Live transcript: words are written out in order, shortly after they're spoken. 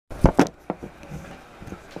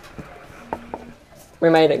We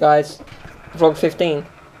made it, guys. Vlog 15.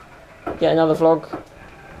 Get another vlog.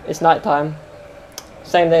 It's night time.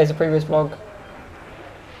 Same day as the previous vlog.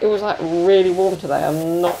 It was like really warm today.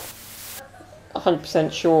 I'm not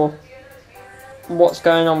 100% sure what's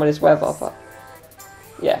going on with this weather, but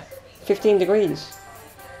yeah, 15 degrees.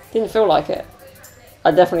 Didn't feel like it. I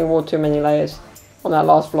definitely wore too many layers on that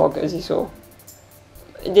last vlog, as you saw.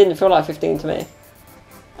 It didn't feel like 15 to me.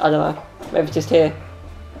 I don't know. Maybe just here.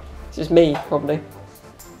 It's just me, probably.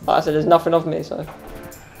 Like I said, there's nothing of me, so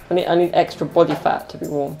I need extra body fat to be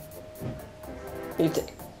warm. I need to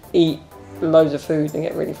eat loads of food and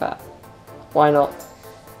get really fat. Why not?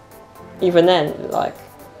 Even then, like,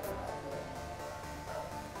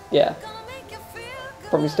 yeah,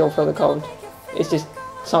 probably still feel the cold. It's just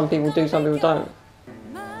some people do, some people don't.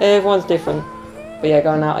 Everyone's different. But yeah,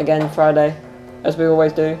 going out again Friday, as we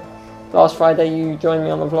always do. Last Friday you joined me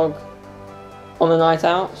on the vlog on the night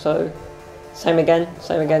out, so same again,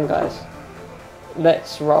 guys.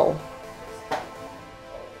 Let's roll.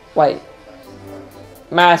 Wait,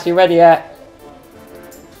 Mass, you ready yet?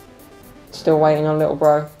 Still waiting on little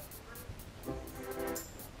bro.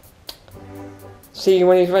 See you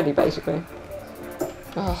when he's ready, basically.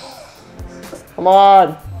 Oh, come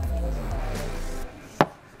on.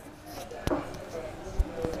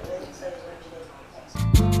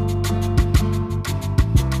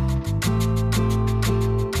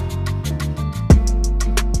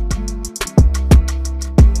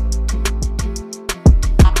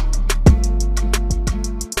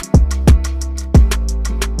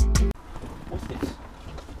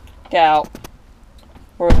 Get out.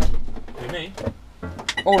 Where is it? Who, me?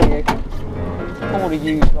 All of you. All of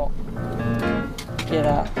you lot. Get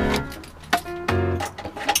out.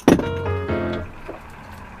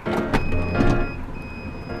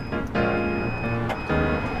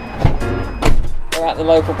 We're at the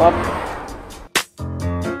local pub.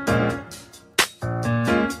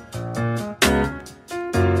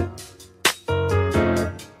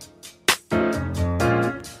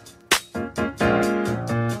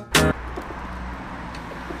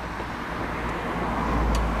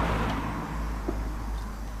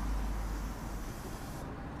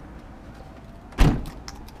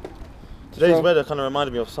 Today's weather kind of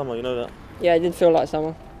reminded me of summer, you know that? Yeah, it did feel like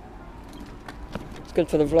summer. It's good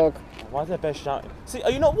for the vlog. Why is there bear shouting? See, are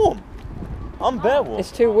you not warm? I'm bare warm. It's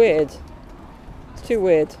too weird. It's too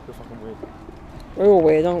weird. You're fucking weird. We're all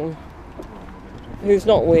weird, aren't we? Who's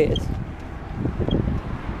not weird?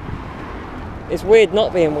 It's weird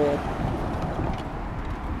not being weird.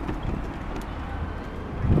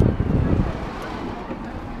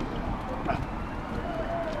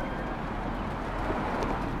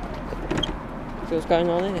 See what's going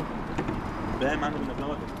on here? Bear man in the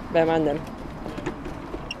blood. Bear man then.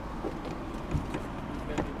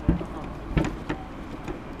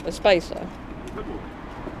 A space though.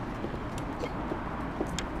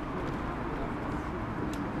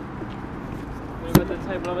 We've got the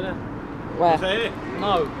table over there. Where? Is that it?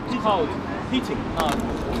 No, it's cold. Heating? No.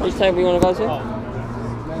 Which table you want to go to? Oh.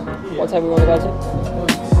 What table you want to go to?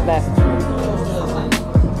 There.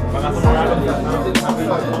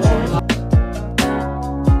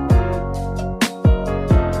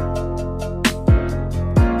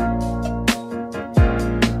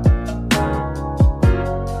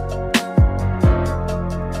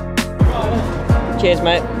 Cheers,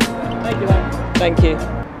 mate. Thank you, mate. Thank you.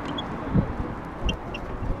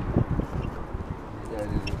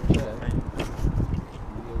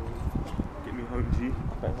 Get me home, G.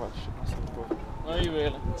 I better not shit myself, bro. Are you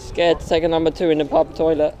really? Scared to take a number 2 in the pub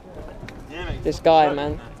toilet. Yeah, mate. This guy,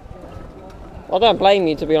 man. I don't blame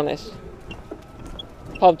you, to be honest.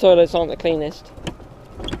 Pub toilets aren't the cleanest.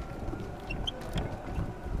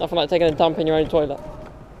 Nothing like taking a dump in your own toilet. Do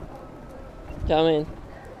you know what I mean?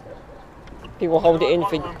 People hold it in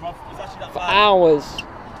for hours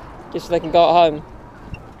just so they can go at home.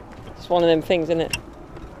 It's one of them things, isn't it?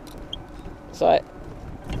 It's like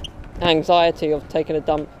anxiety of taking a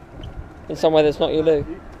dump in somewhere that's not your loo.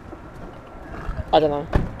 I don't know.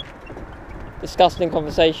 Disgusting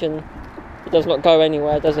conversation. It does not go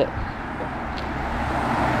anywhere, does it?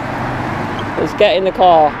 Let's get in the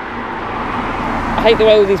car. I hate the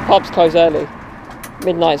way all these pubs close early.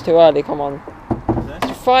 Midnight's too early, come on.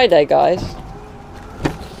 It's Friday, guys.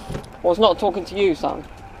 I was not talking to you, son.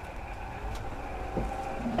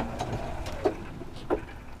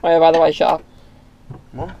 Oh yeah, by the way, shut up.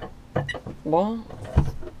 What? What?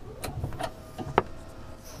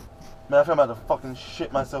 Man, I feel I'm about to fucking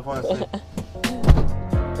shit myself, honestly.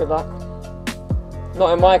 Good luck.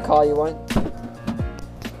 Not in my car, you won't.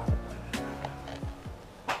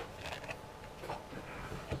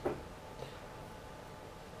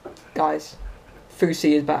 guys,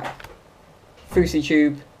 Fusi is back. Fusi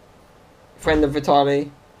Tube, friend of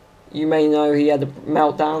Vitali. You may know he had a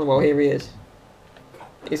meltdown. Well, here he is.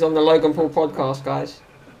 He's on the Logan Paul podcast, guys.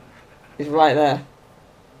 He's right there.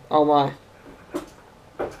 Oh my.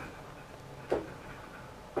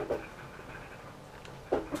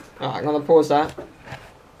 Alright, I'm gonna pause that.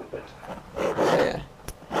 So yeah.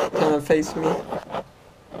 Kind of face me.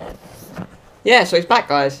 Yeah, so he's back,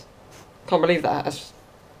 guys. Can't believe that.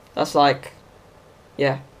 That's like,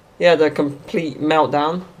 yeah. He had a complete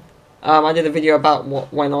meltdown. I did a video about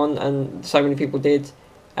what went on, and so many people did.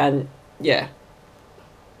 And yeah.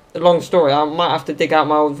 A long story. I might have to dig out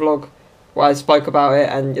my old vlog where I spoke about it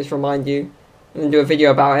and just remind you. And then do a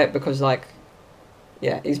video about it because, like,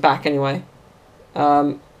 yeah, he's back anyway.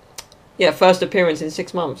 Yeah, first appearance in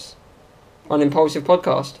 6 months on Impulsive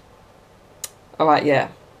Podcast. Alright, yeah.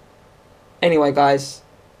 Anyway, guys,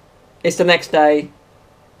 it's the next day.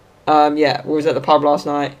 Yeah, we was at the pub last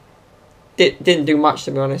night. Didn't do much,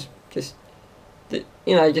 to be honest. Just,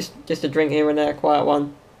 you know, just a drink here and there, quiet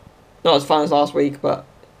one. Not as fun as last week, but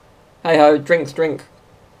hey ho, drinks drink.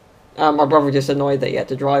 My brother was just annoyed that he had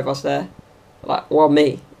to drive us there. Like, well,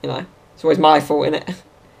 me, you know. It's always my fault, innit?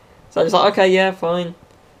 So I was like, okay, yeah, fine.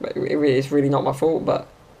 But it's really not my fault, but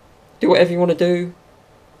do whatever you want to do.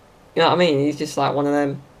 You know what I mean? He's just like one of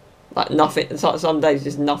them. Like, nothing. Some days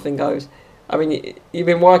just nothing goes. I mean, you've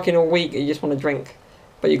been working all week and you just want to drink.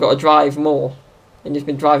 But you've got to drive more. And you've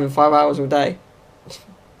been driving 5 hours all day.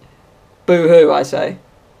 Boo-hoo, I say.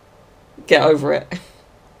 Get over it.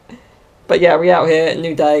 But yeah, we're out here,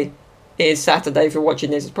 new day. It is Saturday. If you're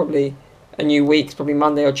watching this, it's probably a new week. It's probably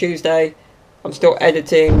Monday or Tuesday. I'm still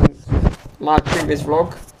editing my previous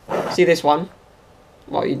vlog. See this one?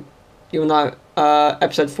 Well, you'll know.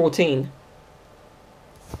 Episode 14.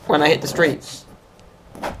 When I hit the streets.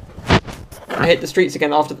 I hit the streets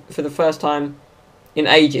again for the first time in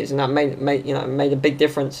ages, and that made a big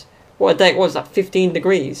difference. What a day it was! Like 15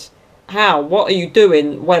 degrees. How? What are you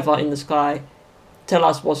doing? Weather in the sky. Tell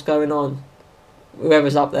us what's going on.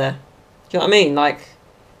 Whoever's up there. Do you know what I mean? Like,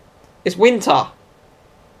 it's winter.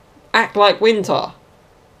 Act like winter.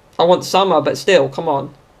 I want summer, but still, come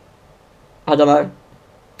on. I don't know.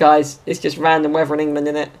 Guys, it's just random weather in England,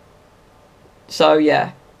 innit? So,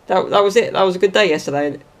 yeah. That was it. That was a good day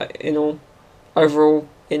yesterday, overall.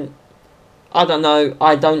 I don't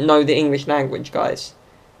know the English language, guys.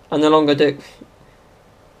 I no longer do.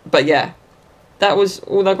 But, yeah. That was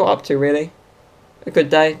all I got up to, really. A good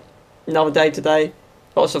day. Another day today.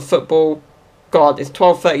 Lots of football. God, it's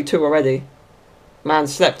 12:32 already. Man,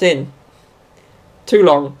 slept in. Too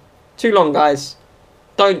long. Too long, guys.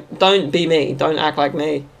 Don't be me. Don't act like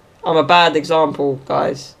me. I'm a bad example,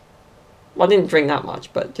 guys. Well, I didn't drink that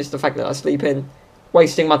much, but just the fact that I sleep in.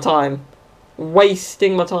 Wasting my time.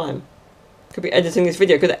 Wasting my time. Could be editing this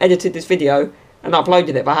video. Could have edited this video and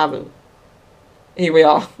uploaded it, but I haven't. Here we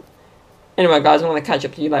are. Anyway, guys, I'm going to catch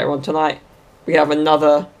up to you later on tonight. We have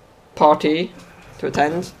another party to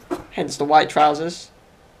attend. Hence the white trousers.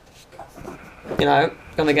 You know,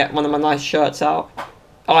 going to get one of my nice shirts out.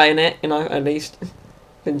 Iron it, you know, at least.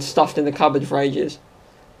 Been stuffed in the cupboard for ages.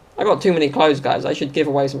 I got too many clothes, guys. I should give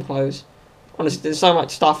away some clothes. Honestly, there's so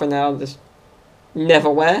much stuff in there I'll just never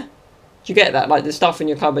wear. Do you get that? Like, the stuff in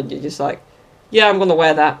your cupboard, you're just like, yeah, I'm going to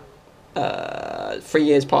wear that. 3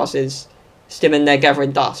 years passes, still in there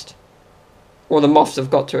gathering dust. Or the moths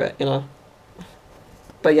have got to it, you know.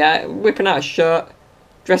 But yeah, whipping out a shirt,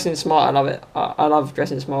 dressing smart, I love it. I love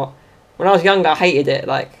dressing smart. When I was younger, I hated it.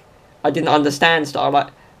 Like, I didn't understand style. Like,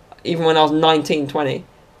 even when I was 19, 20,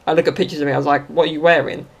 I look at pictures of me, I was like, what are you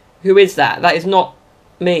wearing? Who is that? That is not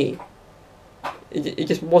me. It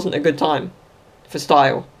just wasn't a good time for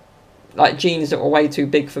style. Like, jeans that were way too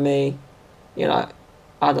big for me. You know,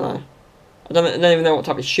 I don't know. I don't even know what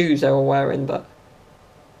type of shoes they were wearing, but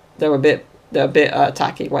they were a bit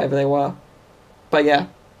tacky, whatever they were. But yeah,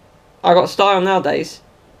 I got style nowadays.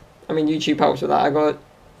 I mean, YouTube helps with that. I got to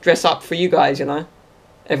dress up for you guys, you know,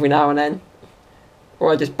 every now and then.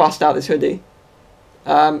 Or I just bust out this hoodie.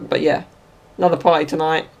 But yeah, another party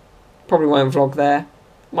tonight. Probably won't vlog there.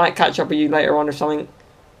 Might catch up with you later on if something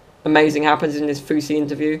amazing happens in this Fusi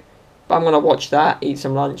interview. But I'm going to watch that, eat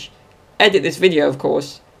some lunch, edit this video, of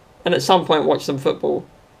course, and at some point watch some football.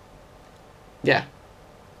 Yeah.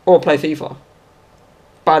 Or play FIFA.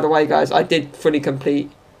 By the way, guys, I did fully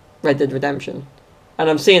complete Red Dead Redemption. And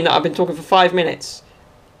I'm seeing that I've been talking for 5 minutes.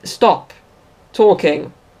 Stop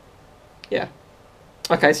talking. Yeah.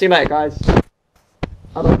 Okay, see you later, guys.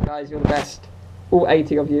 I love you guys, you're the best. All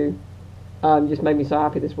 80 of you. Just made me so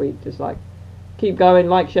happy this week. Just like, keep going,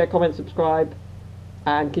 like, share, comment, subscribe.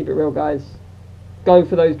 And keep it real, guys. Go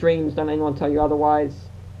for those dreams, don't let anyone tell you otherwise.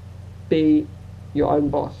 Be your own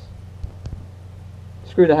boss.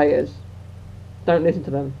 Screw the haters. Don't listen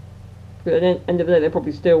to them. Because at the end of the day, they're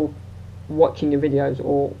probably still watching your videos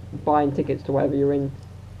or buying tickets to whatever you're in. You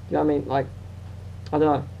know what I mean? Like, I don't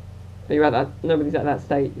know. Are you at that? Nobody's at that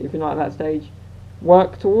stage. If you're not at that stage,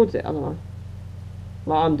 work towards it. I don't know.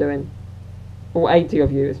 Like I'm doing. All 80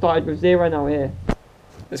 of you. It started with 0, now we're here.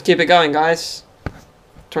 Let's keep it going, guys.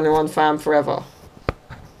 21 fam forever.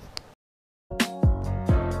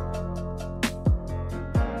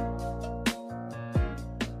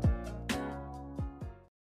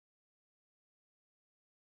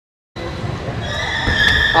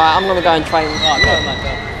 Alright, I'm gonna go and train. Right, go, mate, go.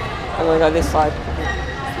 I'm gonna go this side.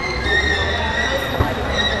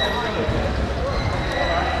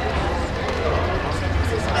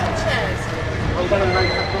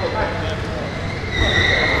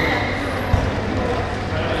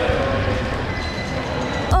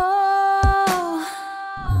 Oh,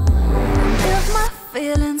 if my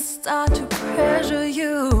feelings start to pressure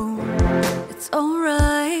you, it's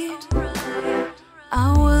alright.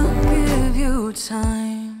 I will give you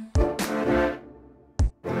time.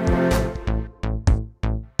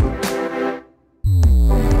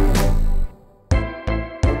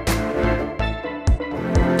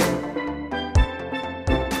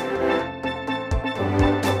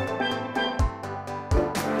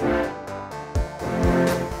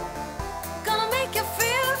 Gonna make you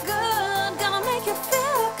feel good, gonna make you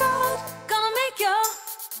feel good, gonna make you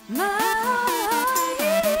mine.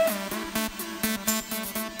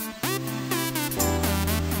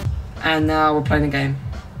 And now we're playing a game.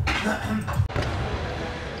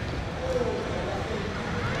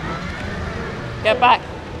 Get back!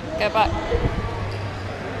 Get back!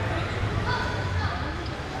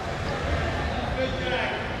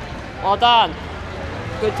 Well done!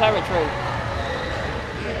 Good territory.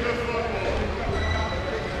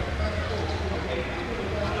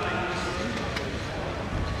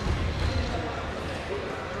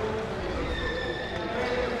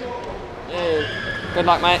 Yeah. Good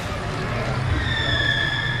luck, mate.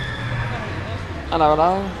 Hello,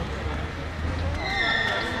 hello.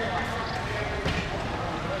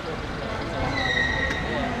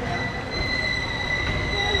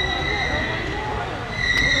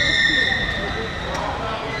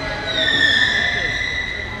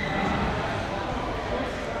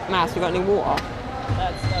 Mass, you got any water?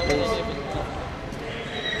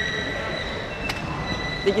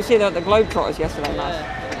 Did you see the Globetrotters yesterday, Mass?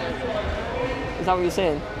 Is that what you're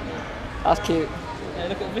seeing? That's cute. Yeah,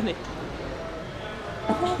 look at Vinny.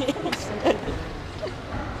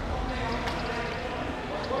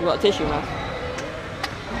 You got a tissue, Mass?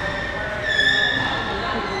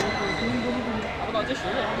 I've got a tissue,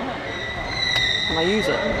 yeah. Can I use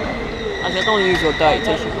it? Actually, I don't want to use your dirty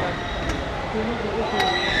tissue.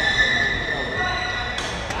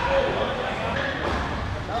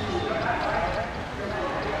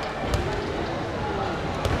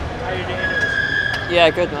 How are you doing anyways? Yeah,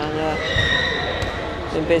 good man, yeah.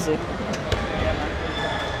 Been busy.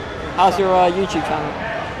 How's your YouTube channel?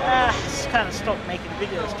 Just kind of stopped making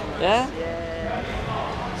videos too much. Yeah?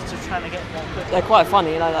 Yeah. Just trying to get more quick. They're quite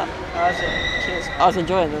funny, you know that. How's it? Cheers. I was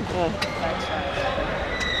enjoying them, yeah. Thanks,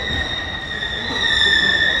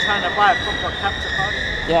 I'm trying to buy a proper capture card.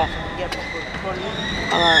 Yeah, So I can get proper quality.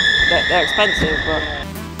 I know. They're expensive, but...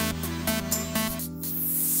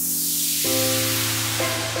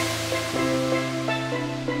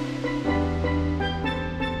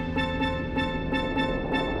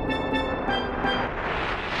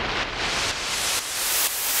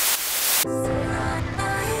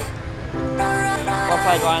 Well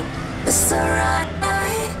played, Ryan.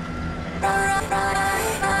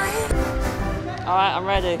 Alright, I'm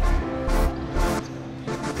ready.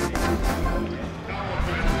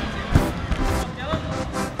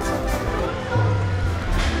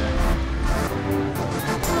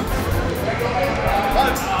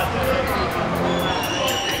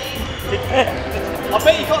 I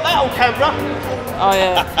bet you got that on camera. Oh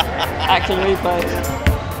yeah, action replay.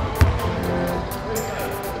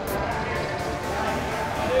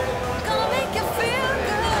 Gonna make you feel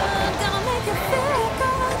good, gonna make you feel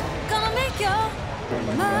good, gonna make you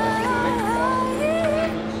mine.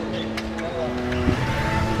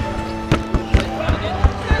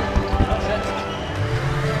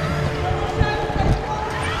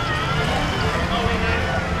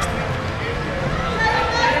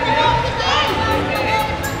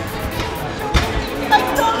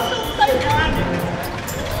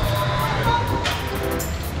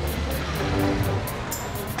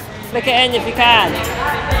 Flick it in if you can.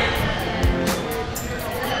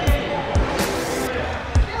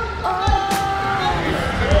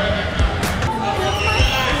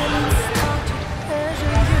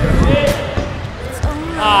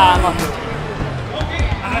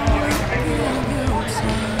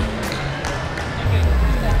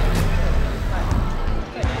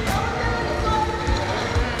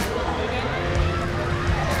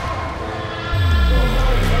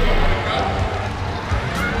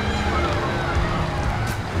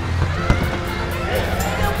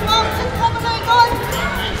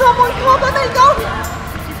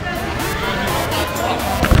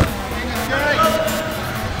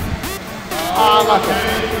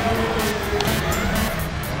 Michael.